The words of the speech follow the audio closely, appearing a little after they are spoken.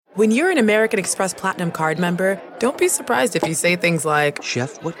When you're an American Express Platinum card member, don't be surprised if you say things like,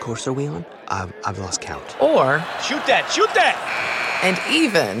 "Chef, what course are we on? I've lost count." Or, Shoot that! And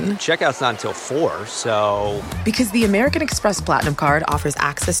even, Checkout's not until 4, so... Because the American Express Platinum Card offers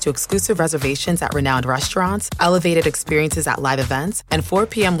access to exclusive reservations at renowned restaurants, elevated experiences at live events, and 4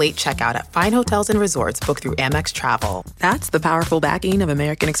 p.m. late checkout at fine hotels and resorts booked through Amex Travel. That's the powerful backing of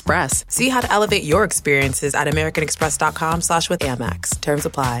American Express. See how to elevate your experiences at americanexpress.com/withAmex. Terms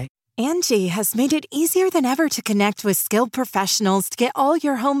apply. Angie has made it easier than ever to connect with skilled professionals to get all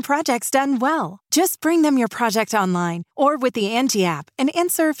your home projects done well. Just bring them your project online or with the Angie app and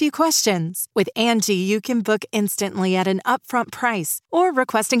answer a few questions. With Angie, you can book instantly at an upfront price or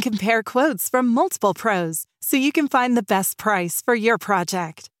request and compare quotes from multiple pros so you can find the best price for your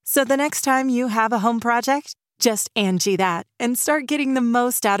project. So the next time you have a home project, just Angie that and start getting the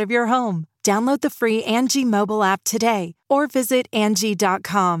most out of your home. Download the free Angie mobile app today or visit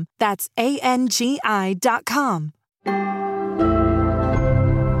Angie.com. That's ANGI.com.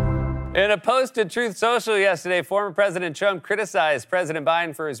 In a post to Truth Social yesterday, former President Trump criticized President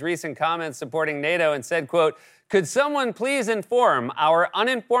Biden for his recent comments supporting NATO and said, quote, "Could someone please inform our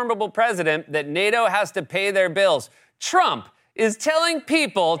uninformable president that NATO has to pay their bills?" Trump is telling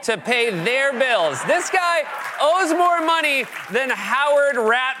people to pay their bills. This guy owes more money than Howard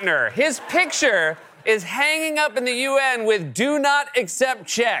Ratner. His picture is hanging up in the UN with "Do not accept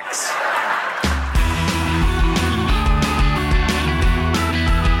checks."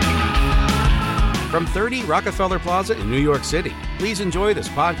 From 30 Rockefeller Plaza in New York City, please enjoy this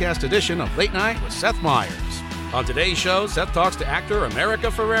podcast edition of Late Night with Seth Meyers. On today's show, Seth talks to actor America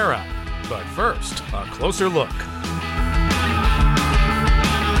Ferrera. But first, a closer look.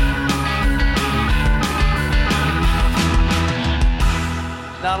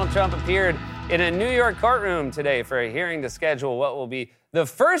 Donald Trump appeared in a New York courtroom today for a hearing to schedule what will be the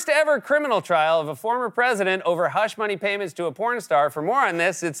first ever criminal trial of a former president over hush money payments to a porn star. For more on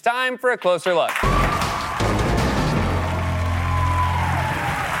this, it's time for a closer look.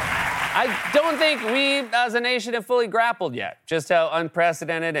 I don't think we as a nation have fully grappled yet just how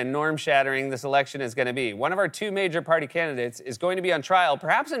unprecedented and norm-shattering this election is going to be. One of our 2 major party candidates is going to be on trial,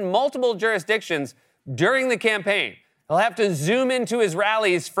 perhaps in multiple jurisdictions, during the campaign. He'll have to zoom into his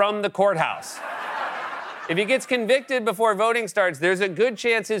rallies from the courthouse. If he gets convicted before voting starts, there's a good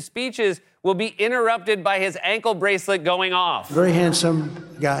chance his speeches will be interrupted by his ankle bracelet going off. Very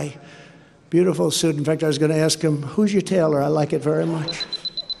handsome guy, beautiful suit. In fact, I was going to ask him, "Who's your tailor? I like it very much."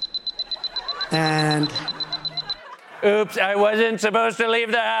 And... Oops, I wasn't supposed to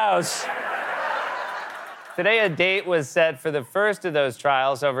leave the house. Today, a date was set for the first of those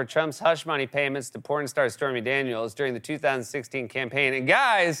trials over Trump's hush money payments to porn star Stormy Daniels during the 2016 campaign. And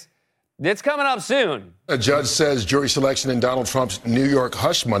guys, it's coming up soon. A judge says jury selection in Donald Trump's New York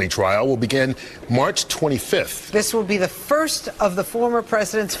hush money trial will begin March 25th. This will be the first of the former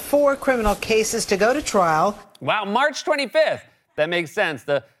president's 4 criminal cases to go to trial. Wow, March 25th. That makes sense.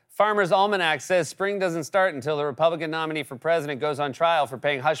 The Farmer's Almanac says spring doesn't start until the Republican nominee for president goes on trial for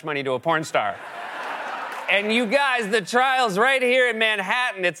paying hush money to a porn star. And you guys, the trial's right here in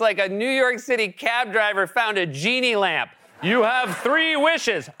Manhattan. It's like a New York City cab driver found a genie lamp. You have 3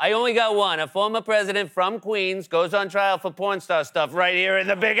 wishes. I only got one. A former president from Queens goes on trial for porn star stuff right here in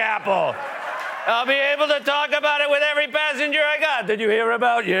the Big Apple. I'll be able to talk about it with every passenger I got. Did you hear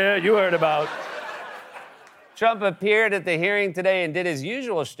about? Yeah, you heard about. Trump appeared at the hearing today and did his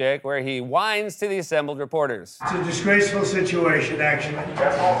usual shtick where he whines to the assembled reporters. It's a disgraceful situation, actually.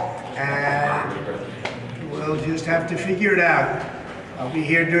 And we'll just have to figure it out. I'll be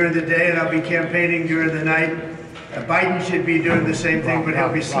here during the day and I'll be campaigning during the night. Biden should be doing the same thing, but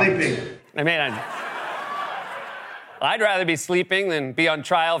he'll be sleeping. I mean, I'd rather be sleeping than be on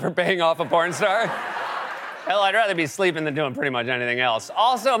trial for paying off a porn star. Hell, I'd rather be sleeping than doing pretty much anything else.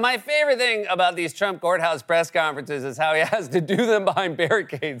 Also, my favorite thing about these Trump courthouse press conferences is how he has to do them behind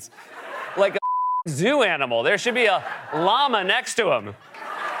barricades like a zoo animal. There should be a llama next to him.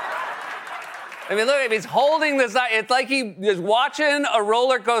 I mean, look at him. He's holding this. It's like he is watching a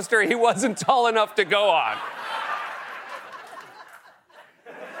roller coaster he wasn't tall enough to go on.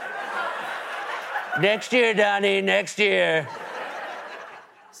 Next year, Donnie, next year.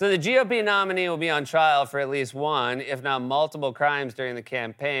 So the GOP nominee will be on trial for at least one, if not multiple crimes during the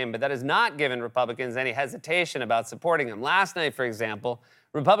campaign, but that has not given Republicans any hesitation about supporting him. Last night, for example,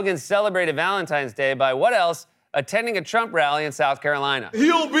 Republicans celebrated Valentine's Day by what else? Attending a Trump rally in South Carolina.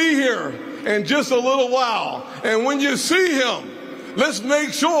 He'll be here in just a little while, and when you see him, let's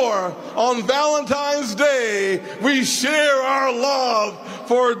make sure on Valentine's Day we share our love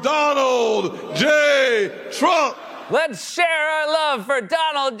for Donald J. Trump. Let's share our love for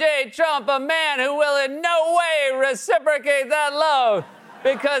Donald J. Trump, a man who will in no way reciprocate that love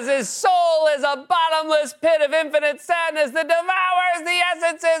because his soul is a bottomless pit of infinite sadness that devours the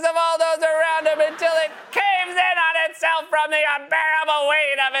essences of all those around him until it caves in on itself from the unbearable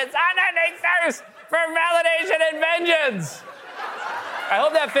weight of its unending thirst for validation and vengeance. I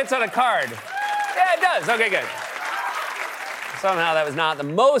hope that fits on a card. Yeah, it does. Okay, good. Somehow that was not the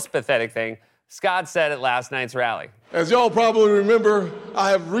most pathetic thing Scott said at last night's rally. As y'all probably remember, I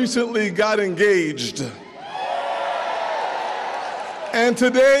have recently got engaged. And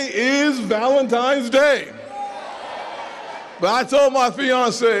today is Valentine's Day. But I told my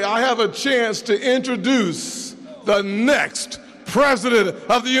fiance I have a chance to introduce the next president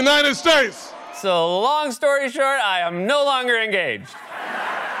of the United States. So long story short, I am no longer engaged.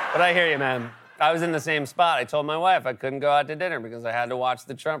 But I hear you, man. I was in the same spot. I told my wife I couldn't go out to dinner because I had to watch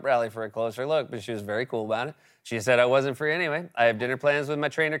the Trump rally for a closer look, but she was very cool about it. She said I wasn't free anyway. I have dinner plans with my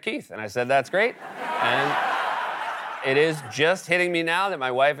trainer, Keith. And I said, that's great. And it is just hitting me now that my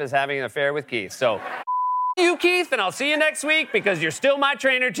wife is having an affair with Keith. So, you, Keith, and I'll see you next week because you're still my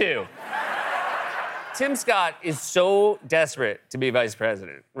trainer, too. Tim Scott is so desperate to be vice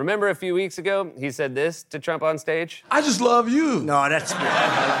president. Remember a few weeks ago, he said this to Trump on stage? I just love you. No, that's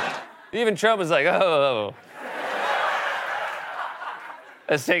Even Trump was like, oh.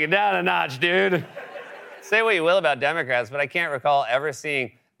 Let's take it down a notch, dude. Say what you will about Democrats, but I can't recall ever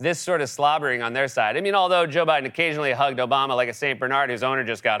seeing this sort of slobbering on their side. I mean, although Joe Biden occasionally hugged Obama like a St. Bernard whose owner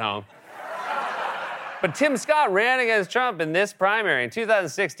just got home. But Tim Scott ran against Trump in this primary. In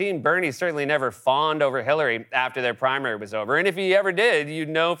 2016, Bernie certainly never fawned over Hillary after their primary was over. And if he ever did, you'd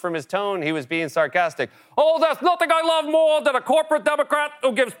know from his tone he was being sarcastic. Oh, there's nothing I love more than a corporate Democrat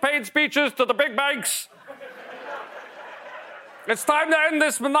who gives paid speeches to the big banks. It's time to end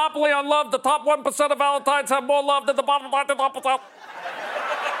this monopoly on love. The top 1% of Valentines have more love than the bottom 1%.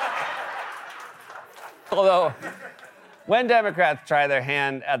 Although, when Democrats try their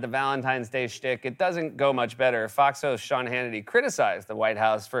hand at the Valentine's Day shtick, it doesn't go much better. Fox host Sean Hannity criticized the White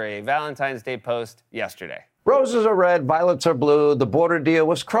House for a Valentine's Day post yesterday. Roses are red, violets are blue. The border deal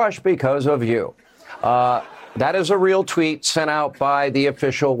was crushed because of you. That is a real tweet sent out by the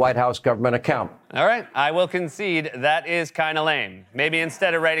official White House government account. All right, I will concede that is kind of lame. Maybe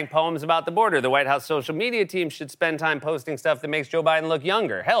instead of writing poems about the border, the White House social media team should spend time posting stuff that makes Joe Biden look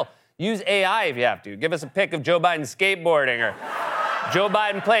younger. Hell, use AI if you have to. Give us a pic of Joe Biden skateboarding or Joe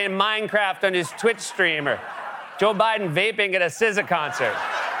Biden playing Minecraft on his Twitch stream or Joe Biden vaping at a SZA concert.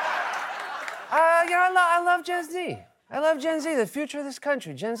 I love Gen Z. I love Gen Z, the future of this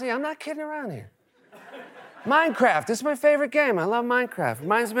country. Gen Z, I'm not kidding around here. Minecraft, this is my favorite game. I love Minecraft.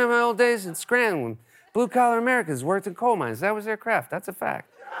 Reminds me of my old days in Scranton when blue-collar Americans worked in coal mines. That was their craft. That's a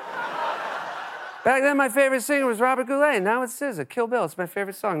fact. Back then, my favorite singer was Robert Goulet. Now it's SZA. Kill Bill. It's my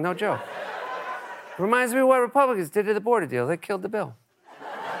favorite song. No joke. Reminds me of what Republicans did to the border deal. They killed the bill.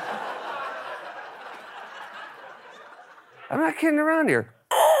 I'm not kidding around here.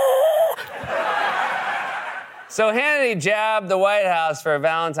 So Hannity jabbed the White House for a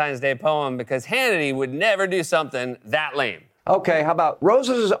Valentine's Day poem because Hannity would never do something that lame. Okay, how about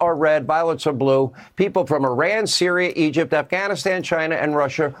roses are red, violets are blue. People from Iran, Syria, Egypt, Afghanistan, China, and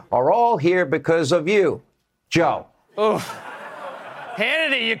Russia are all here because of you, Joe. Oof.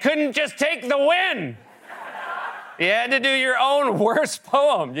 Hannity, you couldn't just take the win. You had to do your own worst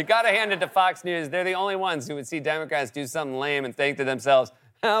poem. You got to hand it to Fox News. They're the only ones who would see Democrats do something lame and think to themselves,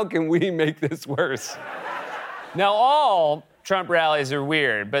 how can we make this worse? Now, all Trump rallies are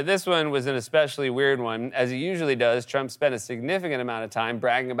weird, but this one was an especially weird one. As he usually does, Trump spent a significant amount of time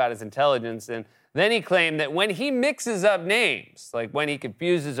bragging about his intelligence, and then he claimed that when he mixes up names, like when he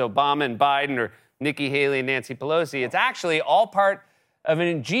confuses Obama and Biden or Nikki Haley and Nancy Pelosi, it's actually all part of an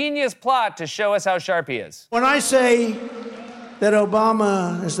ingenious plot to show us how sharp he is. When I say that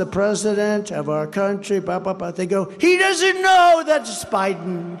Obama is the president of our country, they go, he doesn't know that's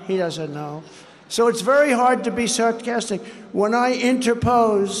Biden. He doesn't know. So it's very hard to be sarcastic. When I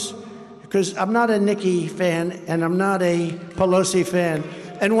interpose, because I'm not a Nikki fan and I'm not a Pelosi fan,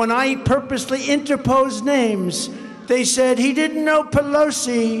 and when I purposely interpose names, they said he didn't know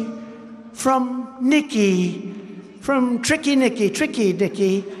Pelosi from Nikki, from Tricky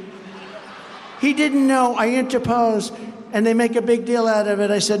Nikki. He didn't know. I interpose, and they make a big deal out of it.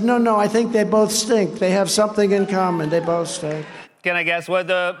 I said, no, I think they both stink. They have something in common. They both stink. Can I guess what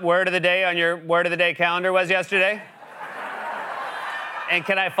the word of the day on your word of the day calendar was yesterday? And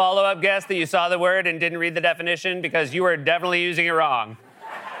can I follow up guess that you saw the word and didn't read the definition because you were definitely using it wrong?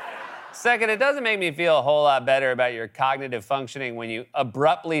 Second, it doesn't make me feel a whole lot better about your cognitive functioning when you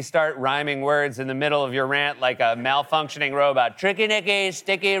abruptly start rhyming words in the middle of your rant like a malfunctioning robot. Tricky Nicky,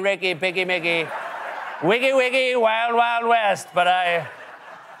 Sticky Ricky, Picky Mickey, Wiggy Wiggy, Wild Wild West. But I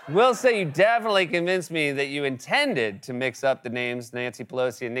will say you definitely convinced me that you intended to mix up the names Nancy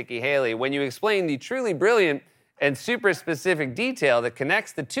Pelosi and Nikki Haley when you explained the truly brilliant and super specific detail that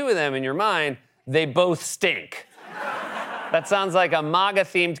connects the two of them in your mind. They both stink. That sounds like a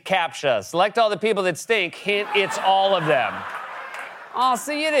MAGA-themed CAPTCHA. Select all the people that stink, hint it's all of them. Oh,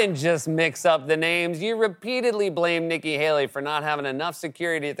 so you didn't just mix up the names. You repeatedly blamed Nikki Haley for not having enough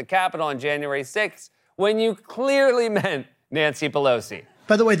security at the Capitol on January 6th when you clearly meant Nancy Pelosi.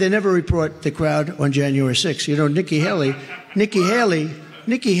 By the way, they never report the crowd on January 6th. You know, Nikki Haley,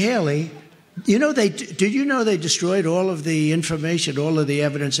 you know, did you know they destroyed all of the information, all of the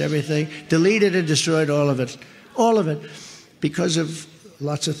evidence, everything? Deleted and destroyed all of it. Because of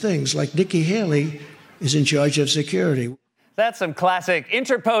lots of things, like Nikki Haley is in charge of security. That's some classic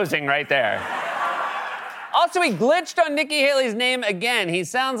interposing right there. Also, he glitched on Nikki Haley's name again. He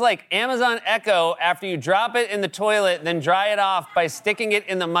sounds like Amazon Echo after you drop it in the toilet, then dry it off by sticking it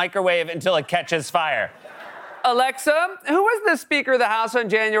in the microwave until it catches fire. Alexa, who was the Speaker of the House on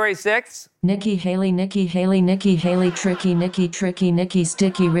January 6th? Nikki Haley, Nikki Haley, Nikki Haley, Tricky, Nikki,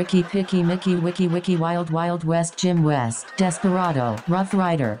 Sticky, Ricky, Picky, Mickey, Wiki, Wild Wild West, Jim West, Desperado, Rough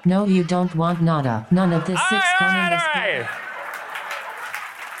Rider. No, you don't want nada. None of this six gun in this.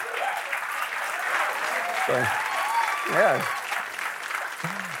 Yeah.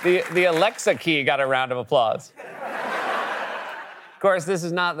 The Alexa key got a round of applause. Of course, this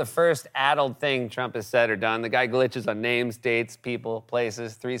is not the first addled thing Trump has said or done. The guy glitches on names, dates, people,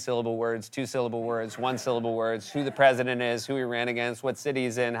 places, 3-syllable words, 2-syllable words, 1-syllable words, who the president is, who he ran against, what city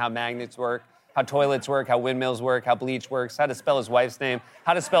he's in, how magnets work, how toilets work, how windmills work, how bleach works, how to spell his wife's name,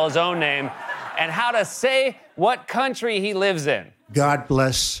 how to spell his own name, and how to say what country he lives in. God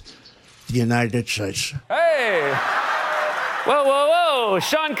bless the United States. Hey! Whoa.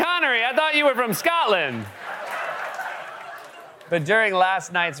 Sean Connery, I thought you were from Scotland. But during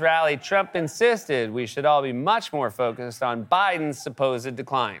last night's rally, Trump insisted we should all be much more focused on Biden's supposed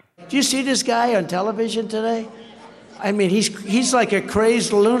decline. Do you see this guy on television today? I mean, he's like a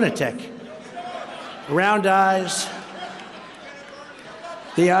crazed lunatic. Round eyes.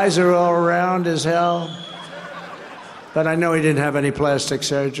 The eyes are all round as hell. But I know he didn't have any plastic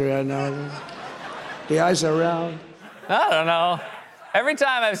surgery, I know. The eyes are round. I don't know. Every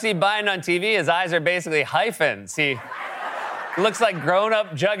time I've seen Biden on TV, his eyes are basically hyphens. He looks like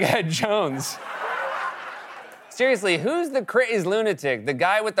grown-up Jughead Jones. Seriously, who's the crazed lunatic? The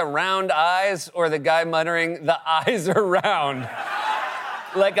guy with the round eyes or the guy muttering, "the eyes are round"?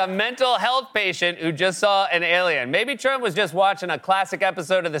 Like a mental health patient who just saw an alien. Maybe Trump was just watching a classic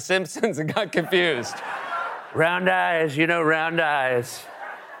episode of The Simpsons and got confused. Round eyes, round eyes.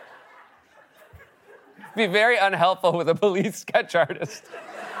 Be very unhelpful with a police sketch artist.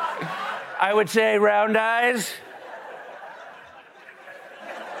 I would say round eyes.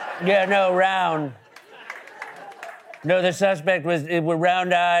 Yeah, no, round. No, the suspect was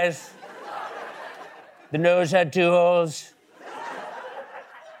round eyes. The nose had 2 holes.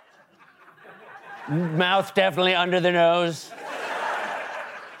 Mouth definitely under the nose.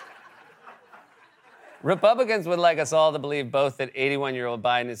 Republicans would like us all to believe both that 81-year-old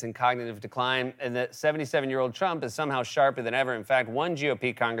Biden is in cognitive decline and that 77-year-old Trump is somehow sharper than ever. In fact, one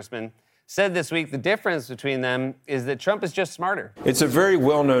GOP congressman said this week the difference between them is that Trump is just smarter. It's a very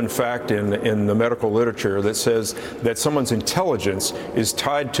well-known fact in the medical literature that says that someone's intelligence is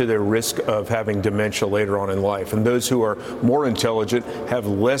tied to their risk of having dementia later on in life. And those who are more intelligent have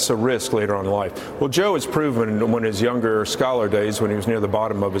less a risk later on in life. Well, Joe has proven in his younger scholar days, when he was near the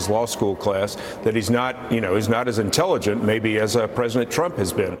bottom of his law school class, that he's not as intelligent maybe as President Trump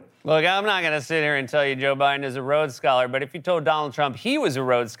has been. Look, I'm not going to sit here and tell you Joe Biden is a Rhodes Scholar, but if you told Donald Trump he was a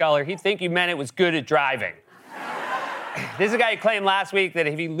Rhodes Scholar, he'd think you meant it was good at driving. This is a guy who claimed last week that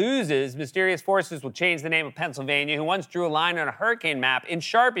if he loses, mysterious forces will change the name of Pennsylvania, who once drew a line on a hurricane map in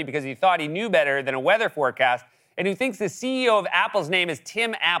Sharpie because he thought he knew better than a weather forecast, and who thinks the CEO of Apple's name is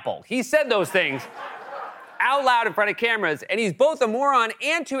Tim Apple. He said those things out loud in front of cameras, and he's both a moron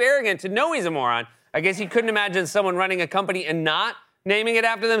and too arrogant to know he's a moron. I guess he couldn't imagine someone running a company and not naming it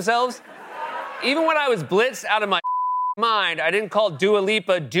after themselves. Even when I was blitzed out of my mind, I didn't call Dua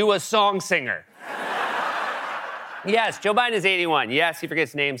Lipa Dua Song Singer. Yes, Joe Biden is 81. Yes, he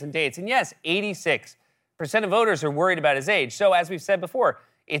forgets names and dates. And yes, 86% of voters are worried about his age. So as we've said before,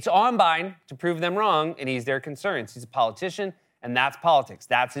 it's on Biden to prove them wrong and ease their concerns. He's a politician, and that's politics.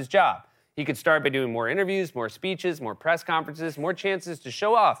 That's his job. He could start by doing more interviews, more speeches, more press conferences, more chances to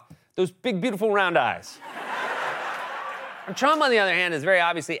show off Those big, beautiful round eyes. And Trump, on the other hand, is very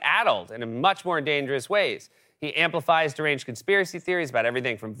obviously addled and in much more dangerous ways. He amplifies deranged conspiracy theories about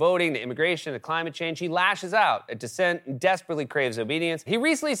everything from voting to immigration to climate change. He lashes out at dissent and desperately craves obedience. He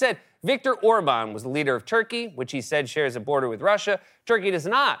recently said Viktor Orban was the leader of Turkey, which he said shares a border with Russia. Turkey does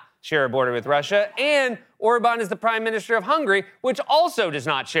not share a border with Russia. And Orban is the prime minister of Hungary, which also does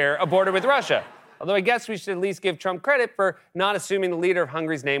not share a border with Russia. Although I guess we should at least give Trump credit for not assuming the leader of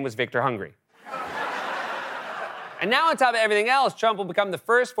Hungary's name was Viktor Hungry. And now, on top of everything else, Trump will become the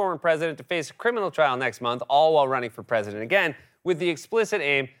first former president to face a criminal trial next month, all while running for president again, with the explicit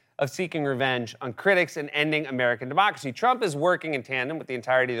aim of seeking revenge on critics and ending American democracy. Trump is working in tandem with the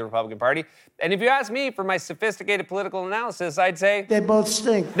entirety of the Republican Party. And if you ask me for my sophisticated political analysis, I'd say They both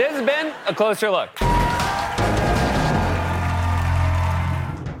stink. this has been A Closer Look.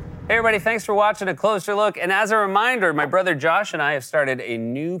 Hey, everybody, thanks for watching A Closer Look. And as a reminder, my brother Josh and I have started a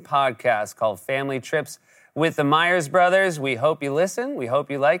new podcast called Family Trips with the Myers Brothers. We hope you listen. We hope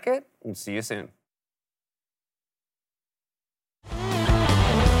you like it. And see you soon. Give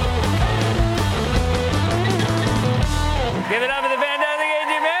it up for the fantastic AG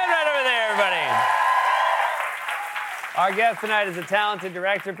Man right over there, everybody. Our guest tonight is a talented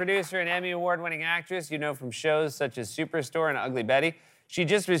director, producer, and Emmy Award-winning actress you know from shows such as Superstore and Ugly Betty. She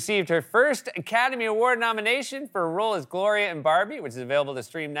just received her first Academy Award nomination for a role as Gloria in Barbie, which is available to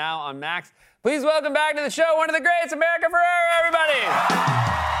stream now on Max. Please welcome back to the show one of the greats, America Ferrera, everybody!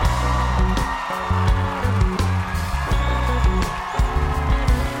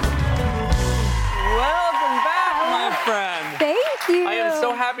 Welcome back, my friend. Thank you. I am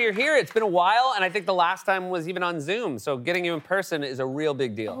so happy you're here. It's been a while, and I think the last time was even on Zoom, so getting you in person is a real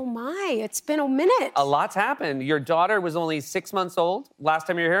big deal. Oh my, it's been a minute. A lot's happened. Your daughter was only 6 months old last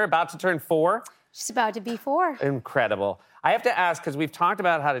time you were here, about to turn 4. She's about to be 4. Incredible. I have to ask, because we've talked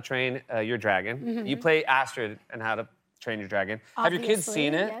about how to train your dragon. Mm-hmm. You play Astrid and how to train your dragon. Have your kids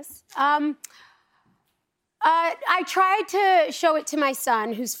seen it? Yes. I tried to show it to my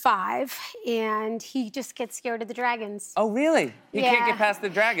son, who's 5, and he just gets scared of the dragons. Oh, really? He Yeah. can't get past the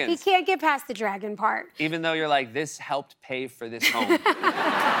dragons? He can't get past the dragon part. Even though you're like, this helped pay for this home. Exactly.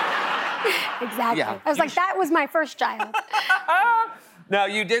 Yeah. I was like, that was my first child. Now,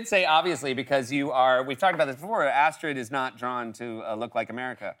 you did say, obviously, because you are, we've talked about this before, Astrid is not drawn to look like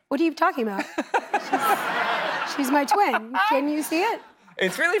America. What are you talking about? She's my twin. Can you see it?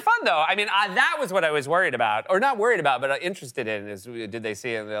 It's really fun, though. I mean, that was what I was worried about. Or not worried about, but interested in, is did they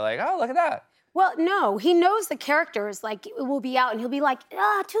see it and they're like, oh, look at that. Well, no. He knows the characters. Like, it will be out, and he'll be like,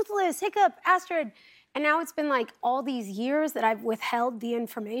 Toothless, Hiccup, Astrid. And now it's been like all these years that I've withheld the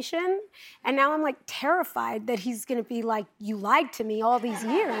information. And now I'm like terrified that he's gonna be like, you lied to me all these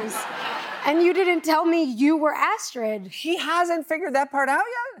years. And you didn't tell me you were Astrid. He hasn't figured that part out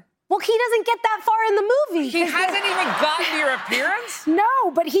yet? Well, he doesn't get that far in the movie. He hasn't even gotten your appearance?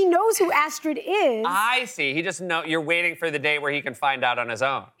 No, but he knows who Astrid is. I see. He just you're waiting for the day where he can find out on his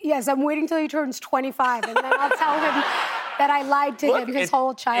own. Yes, I'm waiting till he turns 25, and then I'll tell him that I lied to him his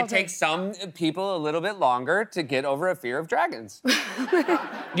whole childhood. It takes some people a little bit longer to get over a fear of dragons.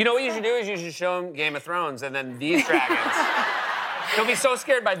 You know what you should do is you should show him Game of Thrones and then these dragons. He'll be so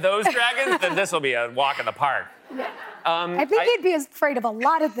scared by those dragons that this will be a walk in the park. Yeah. I think he'd be afraid of a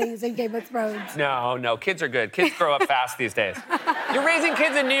lot of things in Game of Thrones. No, kids are good. Kids grow up fast these days. You're raising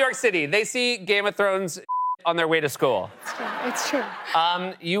kids in New York City. They see Game of Thrones on their way to school. It's true.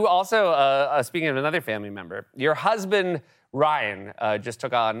 You also, speaking of another family member, your husband, Ryan, just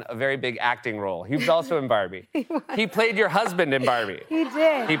took on a very big acting role. He was also in Barbie. He played your husband in Barbie. He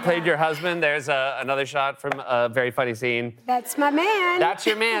did. He played your husband. There's another shot from a very funny scene. That's my man. That's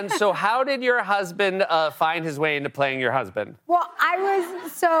your man. So how did your husband find his way into playing your husband? Well,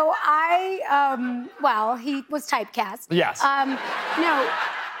 he was typecast. Yes. No.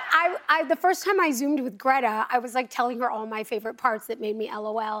 The first time I Zoomed with Greta, I was like telling her all my favorite parts that made me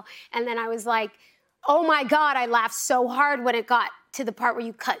LOL. And then I was like, oh my God, I laughed so hard when it got to the part where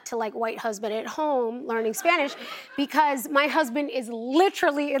you cut to like white husband at home learning Spanish, because my husband is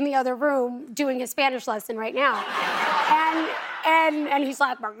literally in the other room doing his Spanish lesson right now. And he's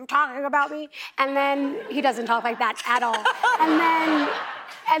like, are you talking about me? And then he doesn't talk like that at all.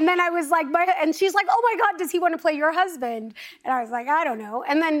 And then I was like, and she's like, oh my God, does he want to play your husband? And I was like, I don't know.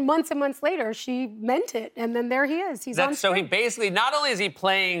 And then months and months later, she meant it. And then there he is. He's on So he basically, not only is he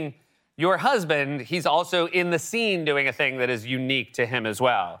playing your husband, he's also in the scene doing a thing that is unique to him as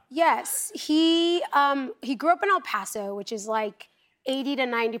well. Yes. He grew up in El Paso, which is like 80 to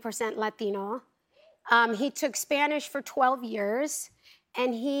 90% Latino. He took Spanish for 12 years,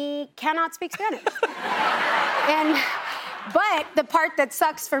 and he cannot speak Spanish. But the part that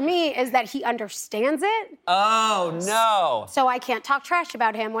sucks for me is that he understands it. Oh, no. So I can't talk trash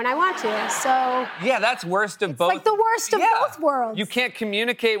about him when I want to. So Yeah, that's worst of both. it's like the worst of both worlds. You can't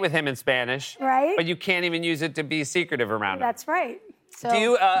communicate with him in Spanish. Right. But you can't even use it to be secretive around him. That's right. So Do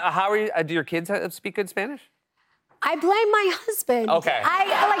you, how are you, do your kids speak good Spanish? I blame my husband. Okay.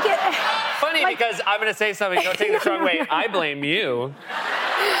 I like it. Funny because I'm going to say something, don't take this the wrong way. I blame you.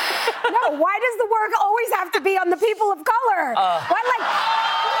 No, why does the work always have to be on the people of color? Why, like,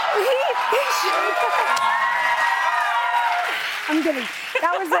 I'm kidding.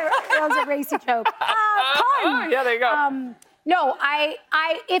 That was a racy joke. Pun. Yeah, there you go. No,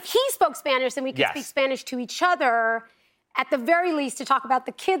 if he spoke Spanish, then we could speak Spanish to each other, at the very least, to talk about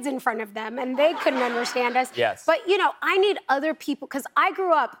the kids in front of them, and they couldn't understand us. Yes. But, I need other people, because I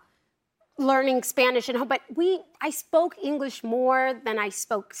grew up learning Spanish at home, but I spoke English more than I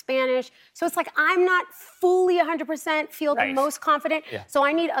spoke Spanish. So it's like I'm not fully 100% feel the most confident. Yeah. So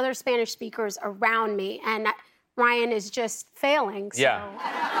I need other Spanish speakers around me, and Ryan is just failing. So.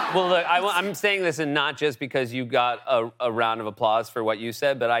 Yeah. Well, look, I'm saying this and not just because you got a round of applause for what you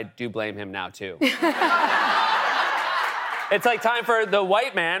said, but I do blame him now, too. It's like time for the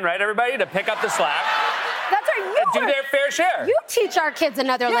white man, right, everybody, to pick up the slack. That's right. Do their fair share. You teach our kids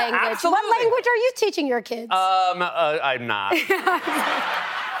another language. Absolutely. What language are you teaching your kids? I'm not.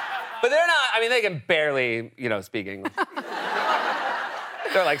 But they're not, they can barely, speak English.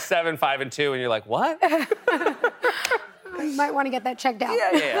 They're like 7, 5, and 2, and you're like, what? You might want to get that checked out.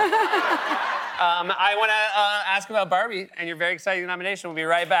 Yeah. I want to ask about Barbie and your very exciting nomination. We'll be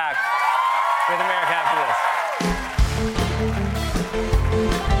right back with America after this.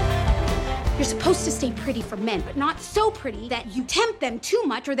 You're supposed to stay pretty for men, but not so pretty that you tempt them too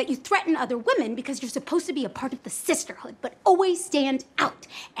much or that you threaten other women, because you're supposed to be a part of the sisterhood, but always stand out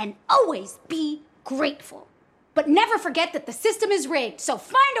and always be grateful. But never forget that the system is rigged, so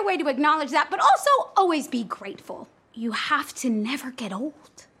find a way to acknowledge that, but also always be grateful. You have to never get old,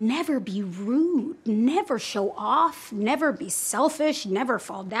 never be rude, never show off, never be selfish, never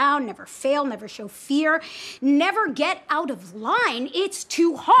fall down, never fail, never show fear, never get out of line. It's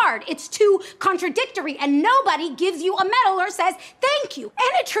too hard, it's too contradictory, and nobody gives you a medal or says thank you.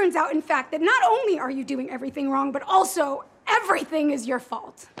 And it turns out, in fact, that not only are you doing everything wrong, but also everything is your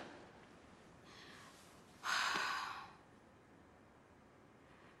fault.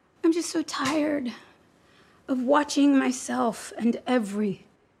 I'm just so tired of watching myself and every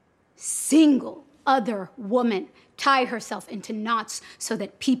single other woman tie herself into knots so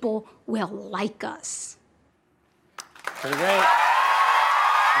that people will like us. Pretty great.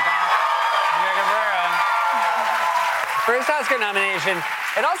 America Ferrera. First Oscar nomination.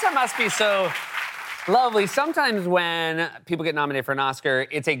 It also must be so lovely. Sometimes when people get nominated for an Oscar,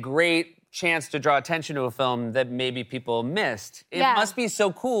 it's a great chance to draw attention to a film that maybe people missed. It must be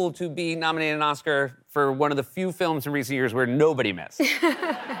so cool to be nominated an Oscar for one of the few films in recent years where nobody missed.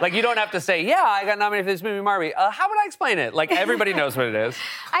 Like, you don't have to say, yeah, I got nominated for this movie, Barbie. How would I explain it? Like, everybody knows what it is.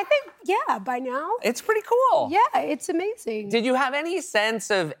 I think, by now. It's pretty cool. Yeah, it's amazing. Did you have any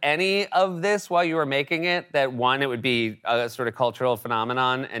sense of any of this while you were making it? That one, it would be a sort of cultural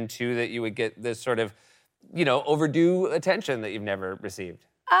phenomenon, and two, that you would get this sort of, overdue attention that you've never received?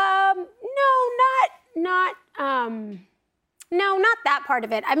 No, not that part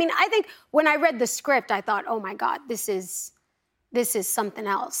of it. I think when I read the script, I thought, oh my God, this is something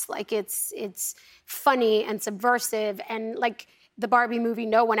else. Like, it's funny and subversive, and like the Barbie movie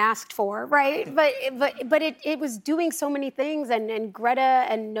no one asked for, right? But it was doing so many things, and Greta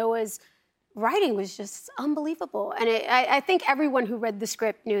and Noah's writing was just unbelievable. And I think everyone who read the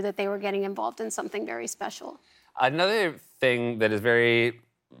script knew that they were getting involved in something very special. Another thing that is very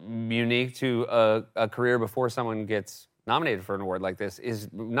unique to a career before someone gets nominated for an award like this is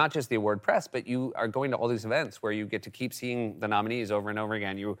not just the award press, but you are going to all these events where you get to keep seeing the nominees over and over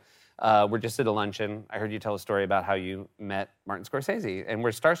again. You were just at a luncheon. I heard you tell a story about how you met Martin Scorsese and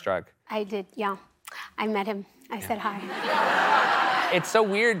were starstruck. I did, yeah. I met him. I said hi. It's so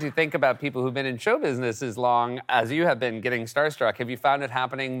weird to think about people who've been in show business as long as you have been getting starstruck. Have you found it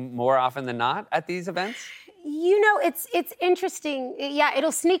happening more often than not at these events? It's interesting. Yeah,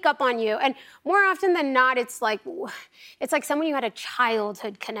 it'll sneak up on you. And more often than not, it's like someone you had a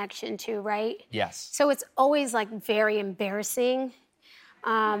childhood connection to, right? Yes. So it's always like very embarrassing.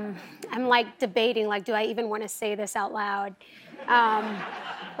 I'm like debating, like, do I even want to say this out loud?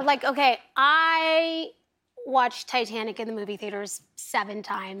 But like, okay, I watched Titanic in the movie theaters 7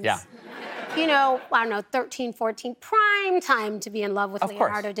 times. Yeah. I don't know, 13, 14, prime time to be in love with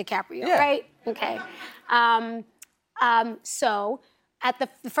Leonardo DiCaprio, right? Okay. So at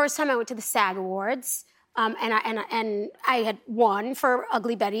the first time I went to the SAG Awards, And I had won for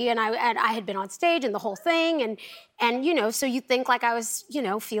Ugly Betty, and I had been on stage and the whole thing, and you know, so you think like I was, you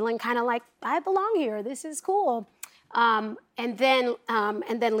know, feeling kind of like I belong here. This is cool. And then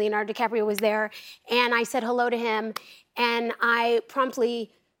Leonardo DiCaprio was there, and I said hello to him, and I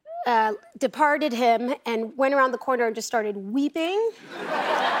promptly departed him and went around the corner and just started weeping.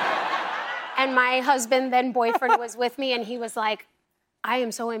 And my husband, then boyfriend, was with me, and he was like, I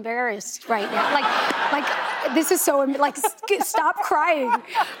am so embarrassed right now. Like this is so, like, stop crying. And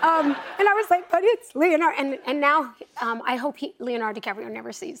I was like, but it's Leonardo. And now I hope Leonardo DiCaprio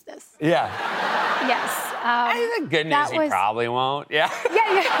never sees this. Yeah. Yes. The good news, he probably won't. Yeah.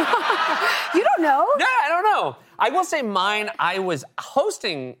 Yeah. You don't know. No, I don't know. I will say mine, I was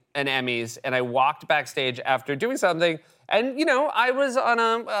hosting an Emmys, and I walked backstage after doing something, and, you know, I was on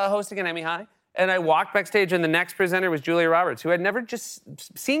hosting an Emmy High, and I walked backstage, and the next presenter was Julia Roberts, who had never just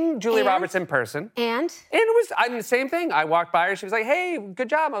seen Julia Roberts in person. And it was the same thing. I walked by her. She was like, hey, good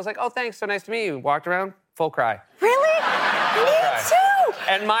job. I was like, oh, thanks. So nice to meet you. Walked around, full cry. Really? Me too.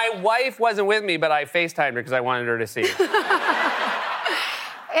 And my wife wasn't with me, but I FaceTimed her because I wanted her to see it.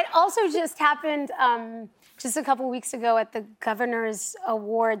 It also just happened just a couple weeks ago at the Governor's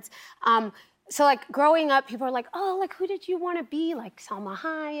Awards. So, like, growing up, people are like, oh, like, who did you want to be? Like, Salma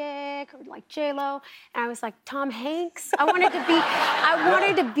Hayek or, like, J-Lo? And I was like, Tom Hanks. I wanted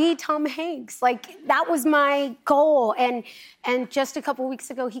to be Tom Hanks. Like, that was my goal. And just a couple weeks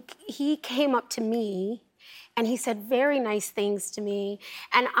ago, he came up to me, and he said very nice things to me.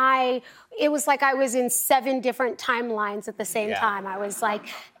 And it was like I was in 7 different timelines at the same time. I was like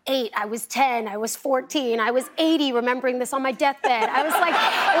 8, I was 10, I was 14, I was 80, remembering this on my deathbed.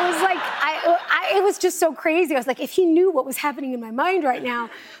 It was just so crazy. I was like, if he knew what was happening in my mind right now.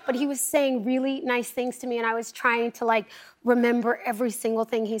 But he was saying really nice things to me, and I was trying to, like, remember every single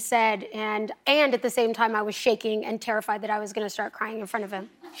thing he said. And at the same time, I was shaking and terrified that I was going to start crying in front of him.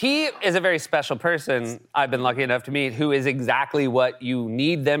 He is a very special person I've been lucky enough to meet, who is exactly what you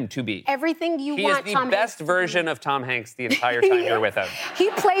need them to be. Everything you want Tom Hanks. He is the best version of Tom Hanks the entire time you're with him. He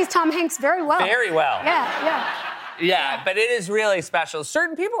plays Tom Hanks very well. Very well. Yeah, but it is really special.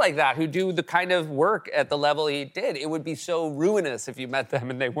 Certain people like that who do the kind of work at the level he did, it would be so ruinous if you met them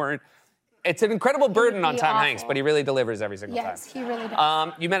and they weren't. It's an incredible burden on Tom Hanks, but he really delivers every single time. Yes, he really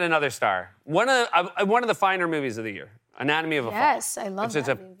does. You met another star. One of the finer movies of the year, Anatomy of a Fall. Yes, I love that It's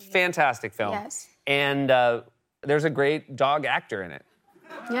a fantastic film. Yes. And there's a great dog actor in it.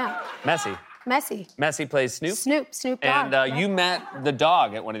 Yeah. Messi. Messi plays Snoop. Snoop Dogg. And you met the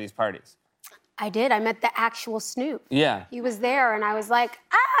dog at one of these parties. I did. I met the actual Snoop. Yeah. He was there, and I was like,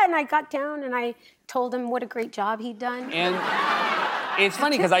 and I got down, and I told him what a great job he'd done. And it's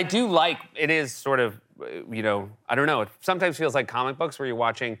funny, because I do like, it is sort of, you know, I don't know, it sometimes feels like comic books where you're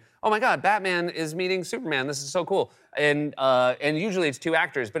watching, oh my God, Batman is meeting Superman, this is so cool. And usually it's 2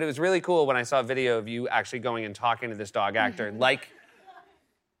 actors, but it was really cool when I saw a video of you actually going and talking to this dog actor, like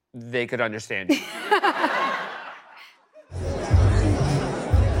they could understand you.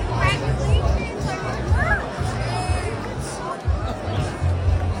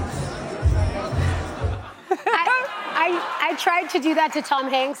 I tried to do that to Tom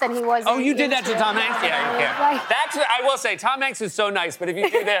Hanks, and he wasn't. Oh, you did that to Tom Hanks? Yeah. That's what I will say. Tom Hanks is so nice, but if you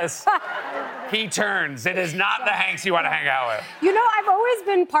do this, he turns. It is not the Hanks you want to hang out with. You know, I've always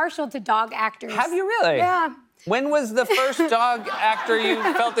been partial to dog actors. Have you really? Yeah. When was the first dog actor you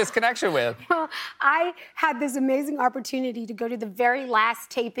felt this connection with? Well, I had this amazing opportunity to go to the very last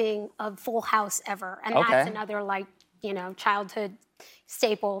taping of Full House ever, and that's another, like, you know, childhood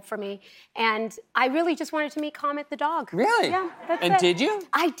staple for me. And I really just wanted to meet Comet the dog. Really? Yeah, that's And it. did you?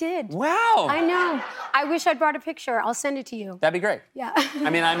 I did. Wow. I know. I wish I'd brought a picture. I'll send it to you. That'd be great. Yeah. I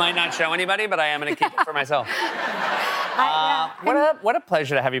mean, I might not show anybody, but I am going to keep it for myself. What a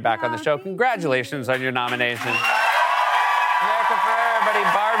pleasure to have you back on the show. Congratulations on your nomination. America Ferrera, everybody.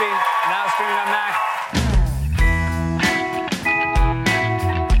 Barbie, now streaming on Mac.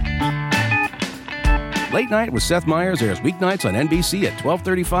 Late Night with Seth Meyers airs weeknights on NBC at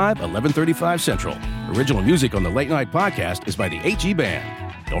 12:35, 11:35 Central. Original music on the Late Night podcast is by the HE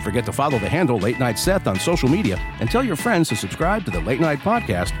Band. Don't forget to follow the handle Late Night Seth on social media and tell your friends to subscribe to the Late Night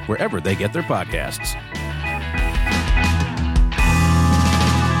podcast wherever they get their podcasts.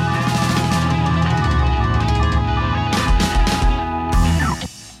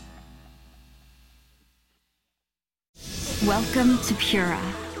 Welcome to Pura,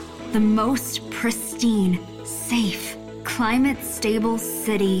 the most pristine, safe, climate-stable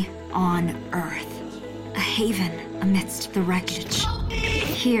city on Earth. A haven amidst the wreckage.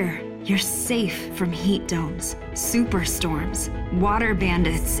 Here, You're safe from heat domes, superstorms, water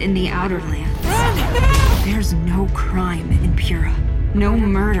bandits in the outer lands. There's no crime in Pura. No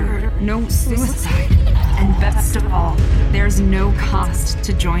murder, no suicide. And best of all, there's no cost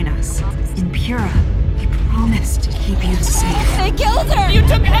to join us. In Pura, we promise to keep you safe. They killed her! You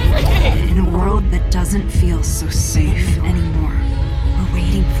took everything! In a world that doesn't feel so safe anymore, we're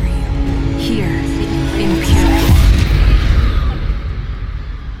waiting for you. Here, in Pura.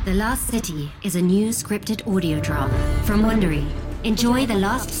 The Last City is a new scripted audio drama from Wondery. Enjoy The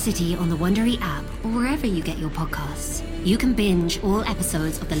Last City on the Wondery app or wherever you get your podcasts. You can binge all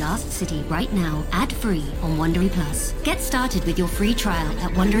episodes of The Last City right now, ad-free on Wondery Plus. Get started with your free trial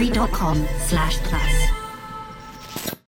at Wondery.com/plus.